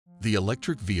The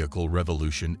electric vehicle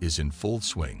revolution is in full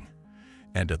swing,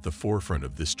 and at the forefront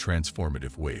of this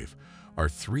transformative wave are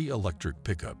three electric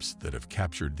pickups that have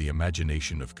captured the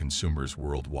imagination of consumers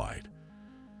worldwide: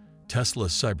 Tesla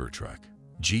Cybertruck,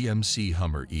 GMC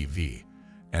Hummer EV,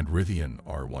 and Rivian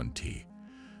R1T.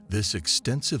 This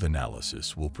extensive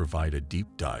analysis will provide a deep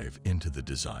dive into the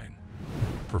design,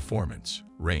 performance,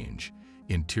 range,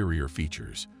 interior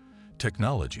features,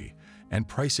 technology, and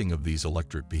pricing of these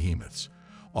electric behemoths,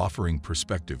 offering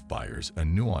prospective buyers a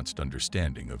nuanced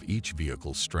understanding of each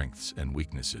vehicle's strengths and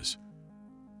weaknesses.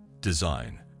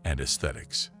 Design and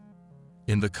aesthetics.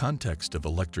 In the context of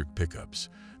electric pickups,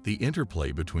 the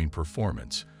interplay between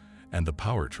performance and the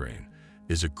powertrain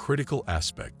is a critical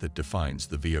aspect that defines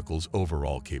the vehicle's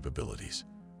overall capabilities.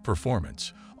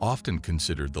 Performance, often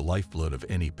considered the lifeblood of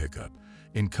any pickup,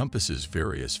 encompasses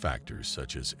various factors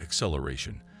such as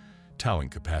acceleration, towing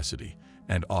capacity,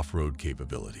 and off-road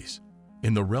capabilities.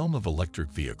 In the realm of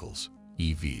electric vehicles,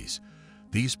 EVs,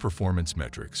 these performance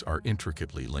metrics are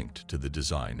intricately linked to the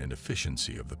design and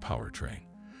efficiency of the powertrain,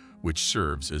 which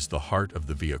serves as the heart of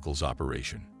the vehicle's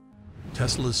operation.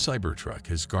 Tesla's Cybertruck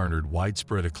has garnered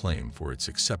widespread acclaim for its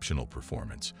exceptional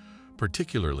performance,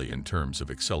 particularly in terms of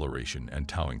acceleration and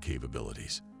towing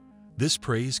capabilities. This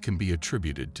praise can be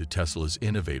attributed to Tesla's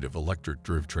innovative electric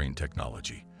drivetrain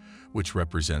technology, which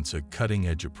represents a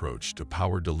cutting-edge approach to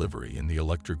power delivery in the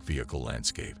electric vehicle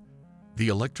landscape. The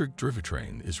electric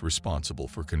drivetrain is responsible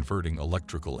for converting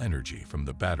electrical energy from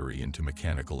the battery into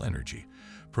mechanical energy,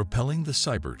 propelling the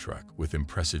Cybertruck with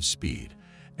impressive speed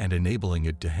and enabling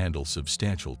it to handle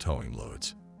substantial towing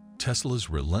loads. Tesla's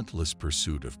relentless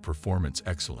pursuit of performance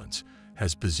excellence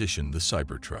has positioned the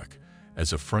Cybertruck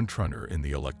as a frontrunner in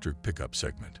the electric pickup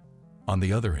segment. On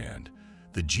the other hand,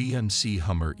 the GMC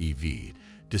Hummer EV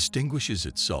distinguishes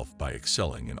itself by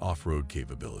excelling in off-road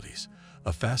capabilities,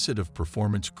 a facet of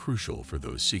performance crucial for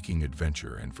those seeking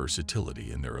adventure and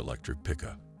versatility in their electric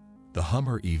pickup. The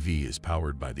Hummer EV is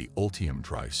powered by the Ultium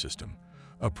drive system,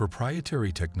 a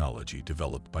proprietary technology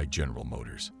developed by General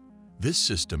Motors. This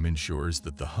system ensures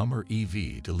that the Hummer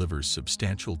EV delivers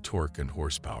substantial torque and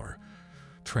horsepower,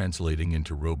 translating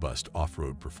into robust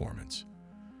off-road performance.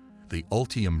 The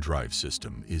Ultium drive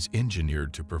system is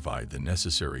engineered to provide the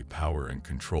necessary power and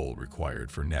control required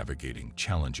for navigating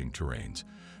challenging terrains,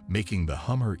 making the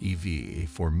Hummer EV a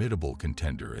formidable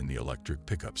contender in the electric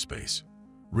pickup space.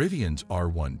 Rivian's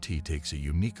R1T takes a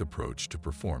unique approach to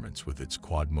performance with its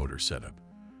quad-motor setup.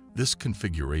 This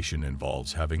configuration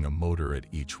involves having a motor at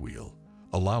each wheel,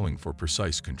 allowing for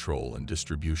precise control and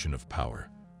distribution of power.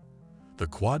 The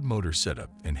quad-motor setup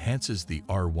enhances the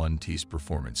R1T's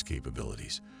performance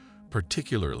capabilities,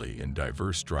 particularly in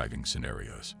diverse driving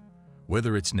scenarios.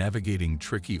 Whether it's navigating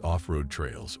tricky off-road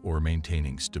trails or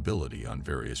maintaining stability on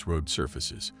various road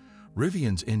surfaces,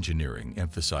 Rivian's engineering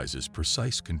emphasizes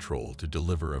precise control to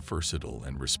deliver a versatile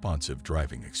and responsive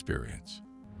driving experience.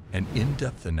 An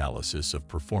in-depth analysis of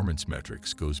performance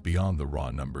metrics goes beyond the raw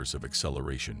numbers of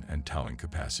acceleration and towing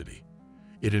capacity.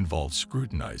 It involves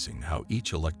scrutinizing how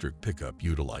each electric pickup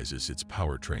utilizes its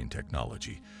powertrain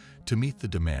technology to meet the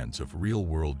demands of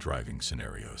real-world driving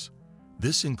scenarios.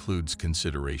 This includes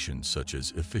considerations such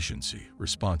as efficiency,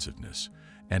 responsiveness,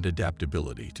 and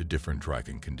adaptability to different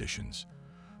driving conditions.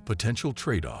 Potential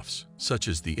trade-offs, such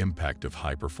as the impact of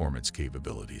high-performance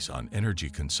capabilities on energy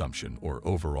consumption or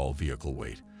overall vehicle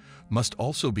weight, must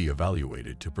also be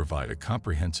evaluated to provide a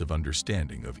comprehensive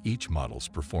understanding of each model's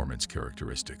performance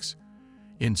characteristics.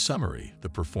 In summary, the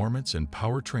performance and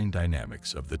powertrain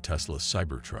dynamics of the Tesla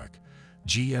Cybertruck,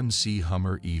 GMC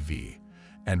Hummer EV,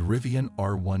 and Rivian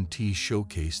R1T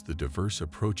showcase the diverse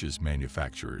approaches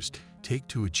manufacturers take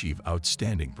to achieve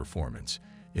outstanding performance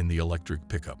in the electric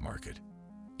pickup market.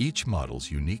 Each model's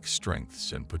unique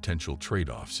strengths and potential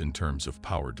trade-offs in terms of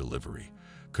power delivery,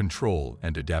 control,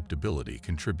 and adaptability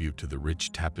contribute to the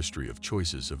rich tapestry of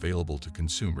choices available to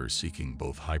consumers seeking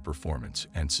both high performance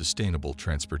and sustainable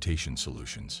transportation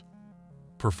solutions.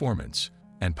 Performance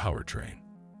and powertrain.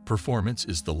 Performance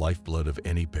is the lifeblood of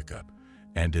any pickup,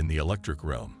 and in the electric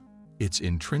realm, it's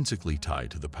intrinsically tied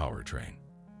to the powertrain.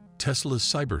 Tesla's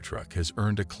Cybertruck has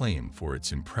earned acclaim for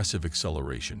its impressive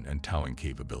acceleration and towing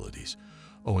capabilities,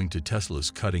 owing to Tesla's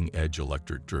cutting-edge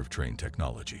electric drivetrain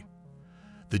technology.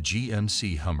 The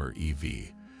GMC Hummer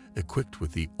EV, equipped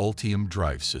with the Ultium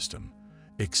drive system,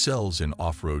 excels in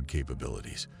off-road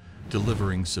capabilities,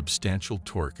 delivering substantial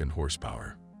torque and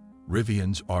horsepower.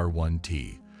 Rivian's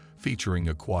R1T, featuring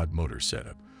a quad-motor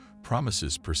setup,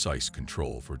 promises precise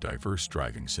control for diverse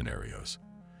driving scenarios.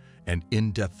 An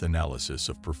in-depth analysis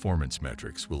of performance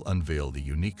metrics will unveil the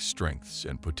unique strengths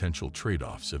and potential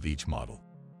trade-offs of each model.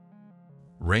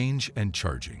 Range and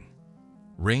charging.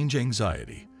 Range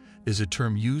anxiety is a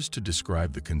term used to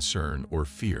describe the concern or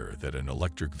fear that an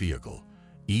electric vehicle,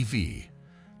 EV,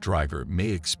 driver may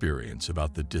experience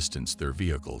about the distance their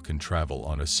vehicle can travel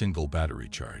on a single battery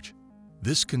charge.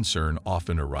 This concern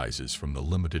often arises from the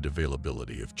limited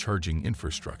availability of charging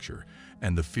infrastructure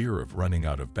and the fear of running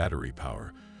out of battery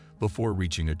power before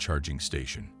reaching a charging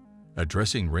station.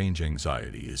 Addressing range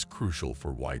anxiety is crucial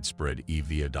for widespread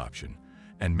EV adoption,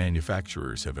 and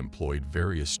manufacturers have employed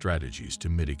various strategies to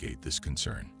mitigate this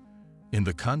concern. In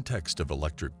the context of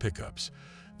electric pickups,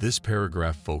 this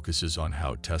paragraph focuses on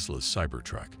how Tesla's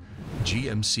Cybertruck,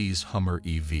 GMC's Hummer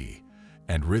EV,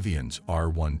 and Rivian's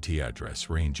R1T address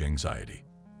range anxiety.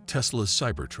 Tesla's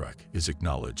Cybertruck is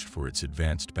acknowledged for its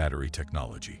advanced battery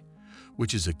technology,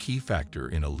 which is a key factor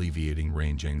in alleviating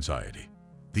range anxiety.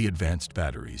 The advanced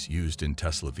batteries used in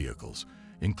Tesla vehicles,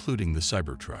 including the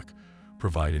Cybertruck,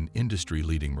 provide an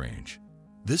industry-leading range.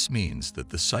 This means that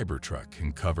the Cybertruck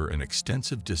can cover an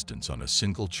extensive distance on a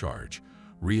single charge,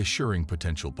 reassuring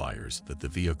potential buyers that the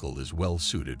vehicle is well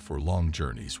suited for long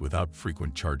journeys without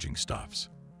frequent charging stops.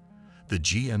 The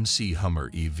GMC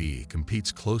Hummer EV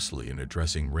competes closely in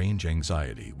addressing range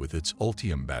anxiety with its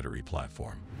Ultium battery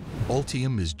platform.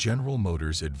 Ultium is General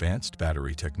Motors' advanced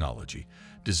battery technology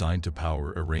designed to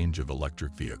power a range of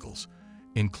electric vehicles,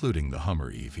 including the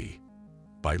Hummer EV.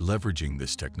 By leveraging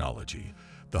this technology,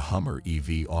 the Hummer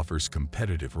EV offers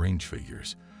competitive range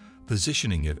figures,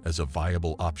 positioning it as a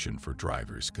viable option for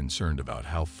drivers concerned about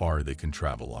how far they can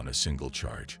travel on a single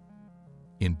charge.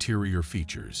 Interior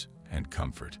features and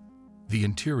comfort. The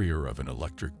interior of an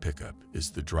electric pickup is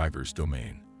the driver's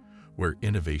domain, where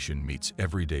innovation meets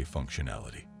everyday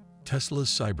functionality. Tesla's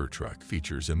Cybertruck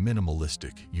features a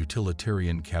minimalistic,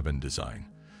 utilitarian cabin design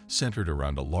centered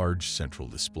around a large central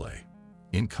display.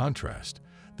 In contrast,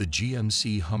 the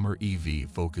GMC Hummer EV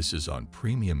focuses on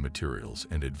premium materials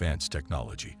and advanced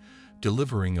technology,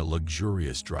 delivering a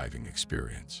luxurious driving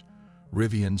experience.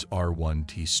 Rivian's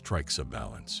R1T strikes a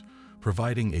balance,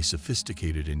 providing a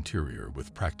sophisticated interior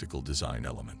with practical design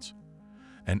elements.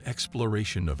 An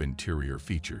exploration of interior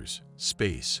features,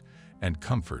 space, and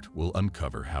comfort will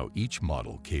uncover how each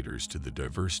model caters to the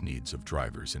diverse needs of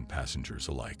drivers and passengers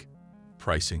alike.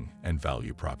 Pricing and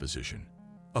value proposition.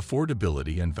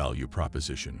 Affordability and value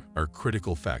proposition are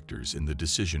critical factors in the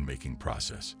decision-making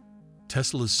process.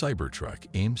 Tesla's Cybertruck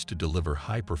aims to deliver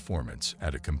high performance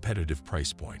at a competitive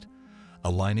price point,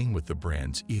 aligning with the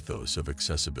brand's ethos of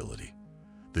accessibility.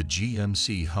 The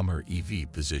GMC Hummer EV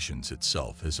positions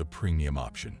itself as a premium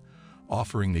option,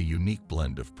 offering a unique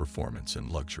blend of performance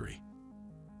and luxury.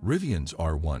 Rivian's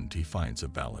R1T finds a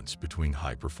balance between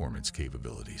high-performance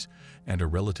capabilities and a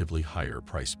relatively higher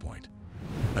price point.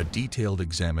 A detailed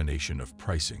examination of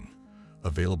pricing,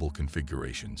 available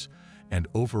configurations, and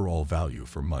overall value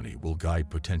for money will guide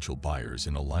potential buyers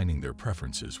in aligning their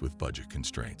preferences with budget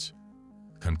constraints.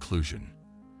 Conclusion.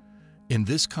 In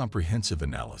this comprehensive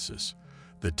analysis,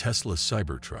 the Tesla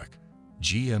Cybertruck,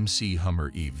 GMC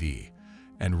Hummer EV,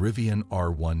 and Rivian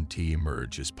R1T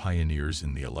emerge as pioneers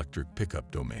in the electric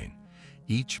pickup domain,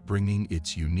 each bringing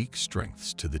its unique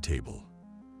strengths to the table.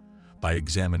 By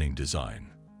examining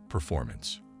design,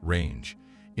 performance, range,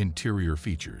 interior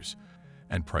features,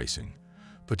 and pricing,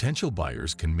 potential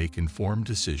buyers can make informed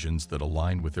decisions that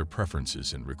align with their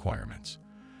preferences and requirements.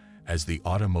 As the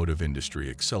automotive industry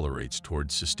accelerates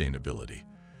towards sustainability,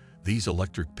 these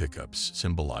electric pickups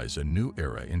symbolize a new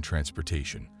era in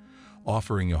transportation,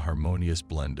 offering a harmonious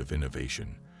blend of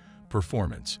innovation,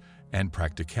 performance, and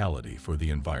practicality for the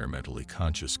environmentally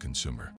conscious consumer.